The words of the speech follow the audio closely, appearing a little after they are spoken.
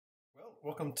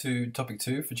Welcome to topic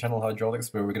 2 for channel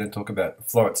hydraulics, where we're going to talk about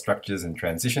flow structures and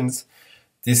transitions.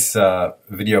 This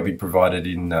video will be provided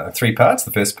in 3 parts.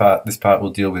 This part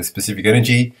will deal with specific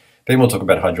energy, then we'll talk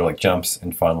about hydraulic jumps,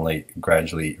 and finally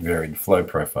gradually varied flow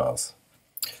profiles.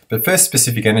 But first,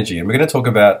 specific energy, and we're going to talk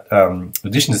about, in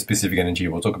addition to specific energy,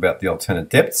 we'll talk about the alternate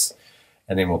depths,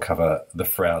 and then we'll cover the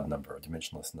Froude number, a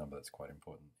dimensionless number that's quite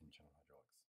important in channel hydraulics.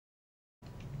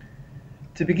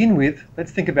 To begin with,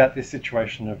 let's think about this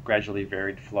situation of gradually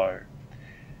varied flow.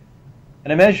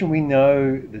 And imagine we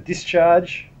know the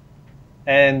discharge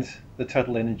and the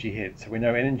total energy head. So we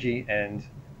know energy and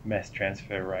mass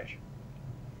transfer rate.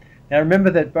 Now remember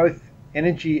that both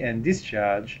energy and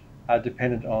discharge are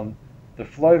dependent on the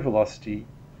flow velocity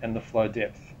and the flow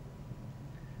depth.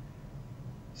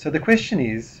 So the question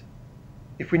is,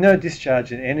 if we know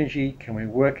discharge and energy, can we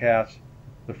work out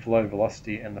the flow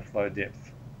velocity and the flow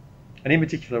depth? And in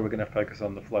particular, we're going to focus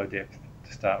on the flow depth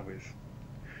to start with.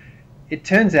 It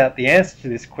turns out the answer to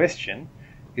this question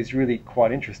is really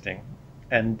quite interesting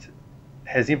and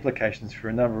has implications for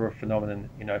a number of phenomena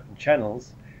in open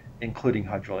channels, including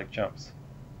hydraulic jumps.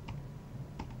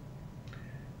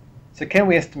 So can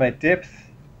we estimate depth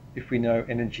if we know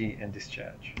energy and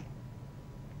discharge?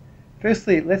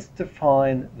 Firstly, let's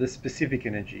define the specific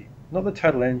energy, not the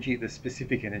total energy, the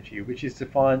specific energy, which is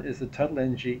defined as the total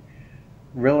energy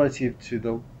relative to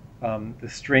the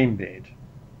stream bed,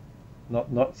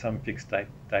 not some fixed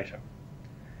data.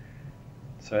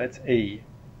 So that's E,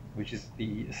 which is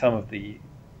the sum of the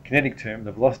kinetic term,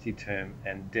 the velocity term,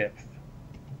 and depth.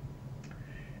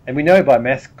 And we know by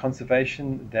mass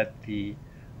conservation that the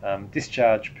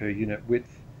discharge per unit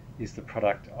width is the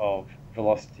product of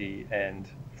velocity and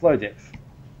flow depth.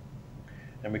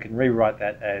 And we can rewrite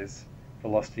that as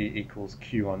velocity equals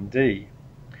Q on D.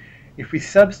 If we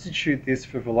substitute this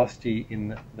for velocity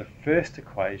in the first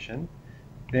equation,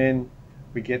 then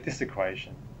we get this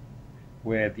equation,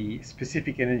 where the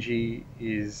specific energy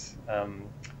is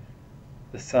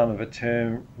the sum of a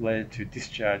term related to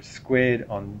discharge squared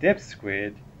on depth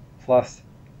squared plus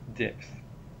depth.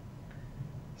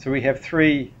 So we have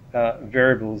 3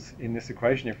 variables in this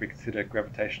equation if we consider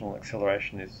gravitational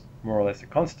acceleration is more or less a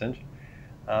constant.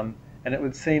 And it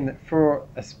would seem that for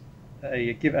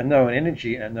a known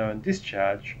energy and a known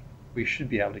discharge, we should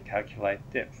be able to calculate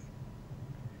depth.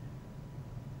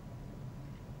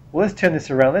 Well, let's turn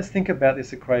this around. Let's think about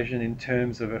this equation in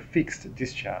terms of a fixed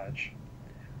discharge.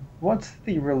 What's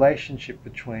the relationship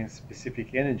between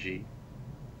specific energy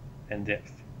and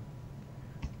depth?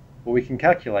 Well, we can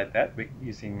calculate that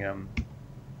using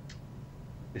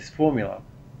this formula,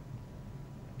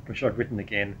 which I've written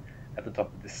again at the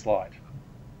top of this slide.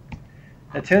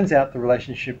 It turns out the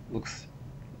relationship looks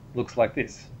like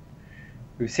this.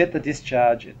 We've set the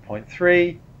discharge at point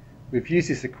 3. We've used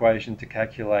this equation to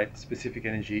calculate specific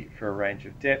energy for a range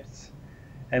of depths.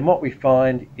 And what we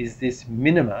find is this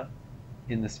minima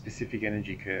in the specific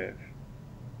energy curve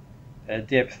at a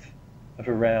depth of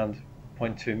around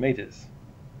 0.2 meters.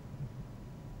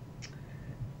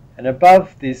 And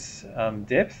above this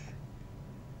depth,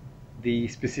 the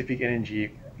specific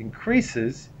energy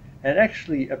increases and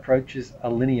actually approaches a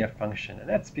linear function. And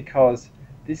that's because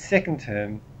this second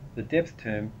term, the depth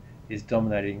term, is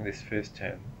dominating this first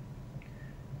term.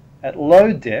 At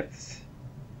low depths,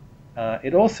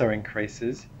 it also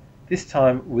increases, this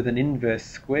time with an inverse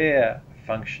square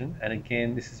function. And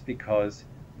again, this is because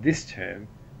this term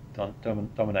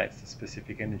dominates the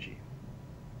specific energy.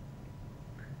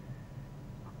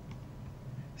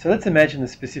 So let's imagine the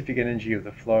specific energy of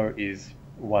the flow is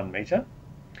 1 meter.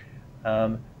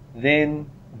 Then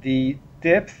the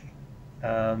depth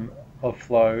of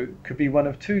flow could be one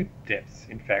of 2 depths,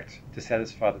 in fact, to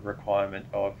satisfy the requirement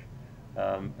of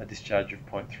a discharge of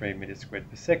 0.3 meters squared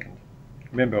per second.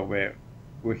 Remember, we're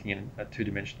working in a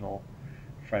 2-dimensional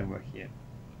framework here.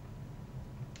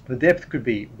 The depth could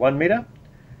be 1 meter,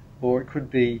 or it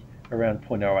could be around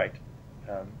 0.08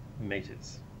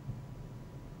 meters.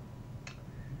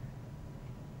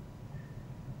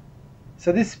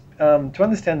 So this, to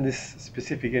understand this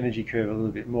specific energy curve a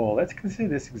little bit more, let's consider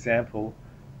this example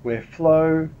where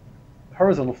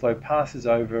horizontal flow passes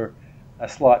over a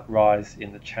slight rise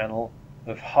in the channel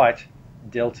of height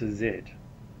delta Z.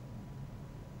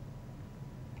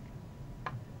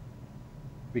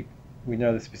 We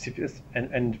know the specific,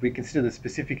 and we consider the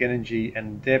specific energy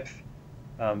and depth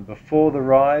before the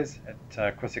rise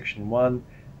at cross-section 1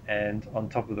 and on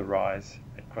top of the rise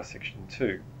at cross-section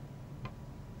 2.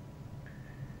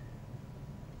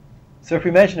 So if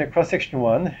we imagine a cross-section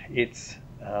 1, it's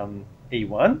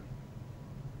E1,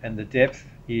 and the depth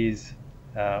is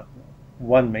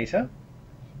 1 meter,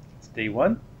 it's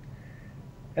D1.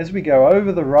 As we go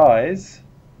over the rise,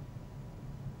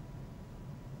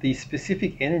 the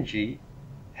specific energy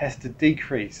has to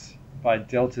decrease by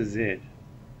delta Z.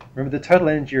 Remember, the total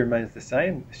energy remains the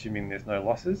same, assuming there's no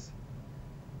losses.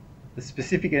 The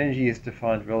specific energy is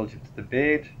defined relative to the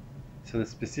bed, so the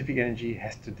specific energy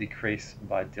has to decrease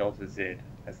by delta Z.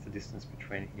 That's the distance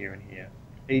between here and here,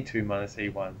 E2 minus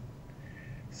E1.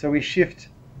 So we shift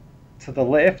to the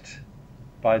left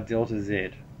by delta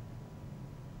Z.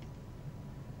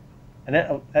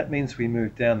 And that means we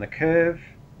move down the curve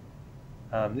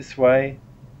this way,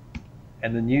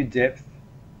 and the new depth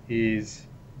is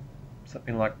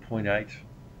something like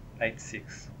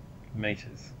 0.886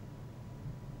 meters.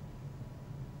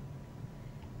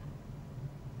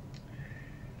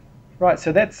 Right,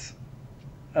 so that's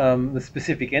the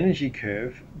specific energy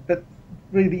curve, but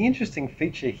really the interesting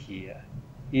feature here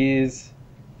is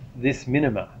this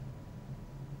minima.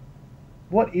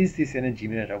 What is this energy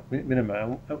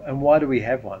minima, and why do we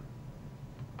have one?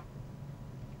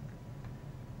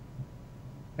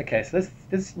 Okay, so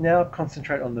let's now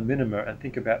concentrate on the minima and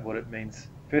think about what it means,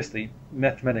 firstly,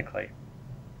 mathematically.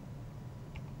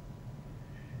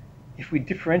 If we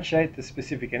differentiate the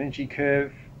specific energy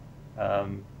curve,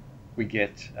 we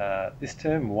get this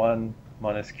term, 1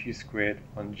 minus q squared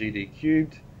on gd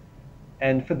cubed,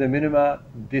 and for the minima,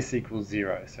 this equals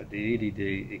 0, so d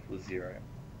dt equals 0.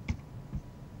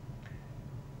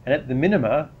 And at the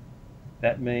minima,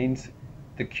 that means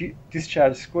the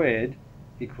discharge squared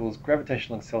equals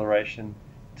gravitational acceleration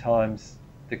times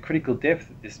the critical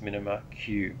depth at this minima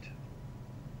cubed.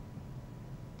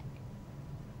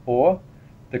 Or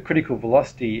the critical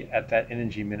velocity at that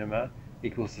energy minima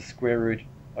equals the square root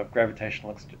of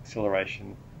gravitational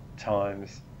acceleration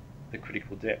times the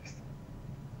critical depth.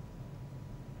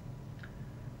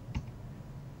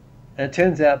 And it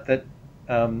turns out that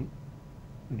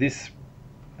this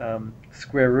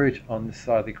square root on this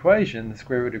side of the equation, the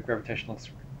square root of gravitational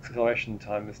acceleration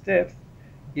times depth,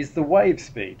 is the wave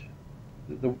speed,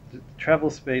 the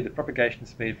travel speed, the propagation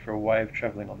speed for a wave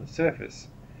traveling on the surface.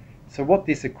 So what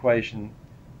this equation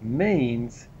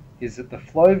means is that the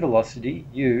flow velocity,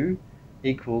 u,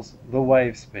 equals the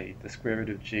wave speed, the square root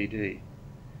of gd.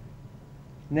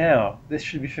 Now, this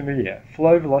should be familiar.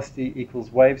 Flow velocity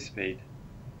equals wave speed.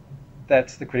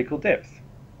 That's the critical depth.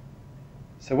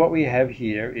 So what we have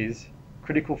here is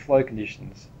critical flow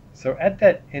conditions. So at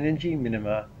that energy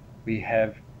minima, we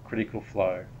have critical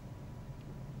flow.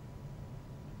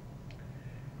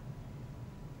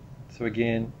 So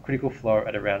again, critical flow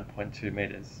at around 0.2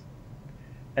 meters.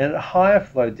 And at higher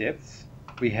flow depths,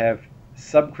 we have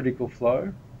subcritical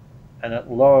flow, and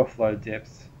at lower flow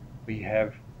depths, we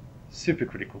have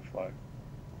supercritical flow.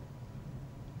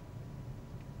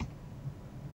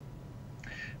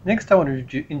 Next, I want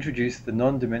to introduce the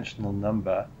non-dimensional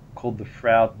number called the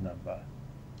Froude number.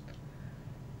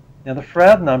 Now, the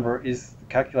Froude number is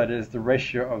calculated as the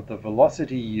ratio of the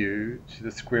velocity u to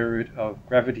the square root of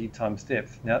gravity times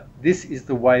depth. Now, this is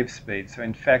the wave speed. So,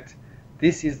 in fact,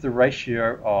 this is the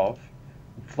ratio of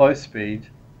flow speed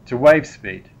to wave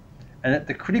speed. And at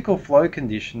the critical flow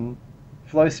condition,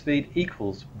 flow speed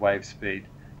equals wave speed.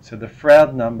 So, the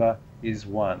Froude number is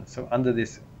 1. So, under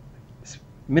this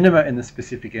minima in the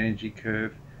specific energy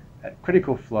curve, at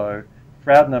critical flow,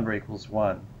 Froude number equals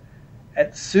 1.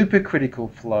 At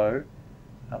supercritical flow,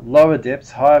 at lower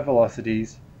depths, higher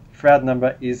velocities, Froude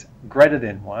number is greater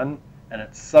than 1, and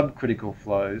at subcritical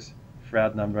flows,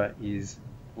 Froude number is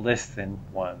less than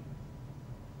 1.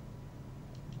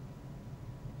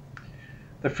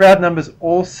 The Froude number is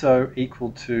also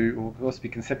equal to, or can also be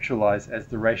conceptualized as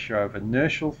the ratio of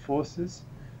inertial forces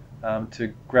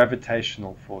to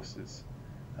gravitational forces.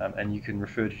 And you can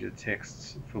refer to your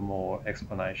texts for more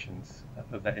explanations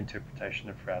of that interpretation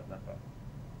of Froude number.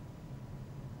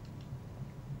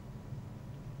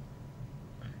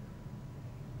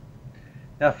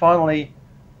 Now finally,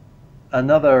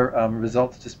 another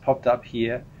result just popped up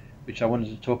here, which I wanted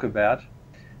to talk about.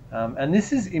 And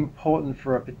this is important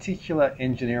for a particular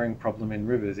engineering problem in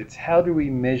rivers. It's how do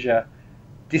we measure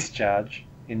discharge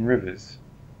in rivers?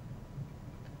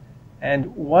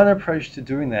 And one approach to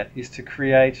doing that is to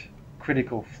create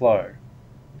critical flow.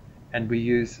 And we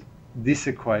use this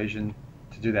equation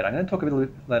to do that. I'm going to talk a little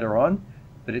bit later on,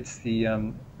 but it's the,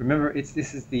 remember,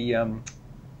 this is the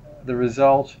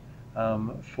result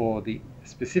for the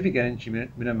specific energy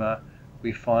minima.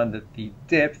 We find that the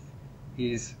depth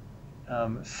is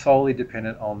solely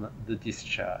dependent on the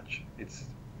discharge.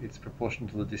 It's proportional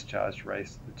to the discharge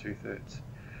raised to the 2/3.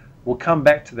 We'll come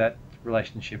back to that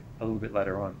relationship a little bit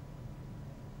later on.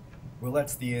 Well,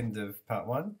 that's the end of part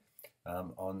 1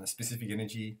 on the specific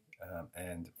energy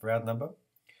and Froude number.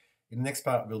 In the next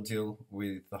part, we'll deal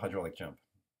with the hydraulic jump.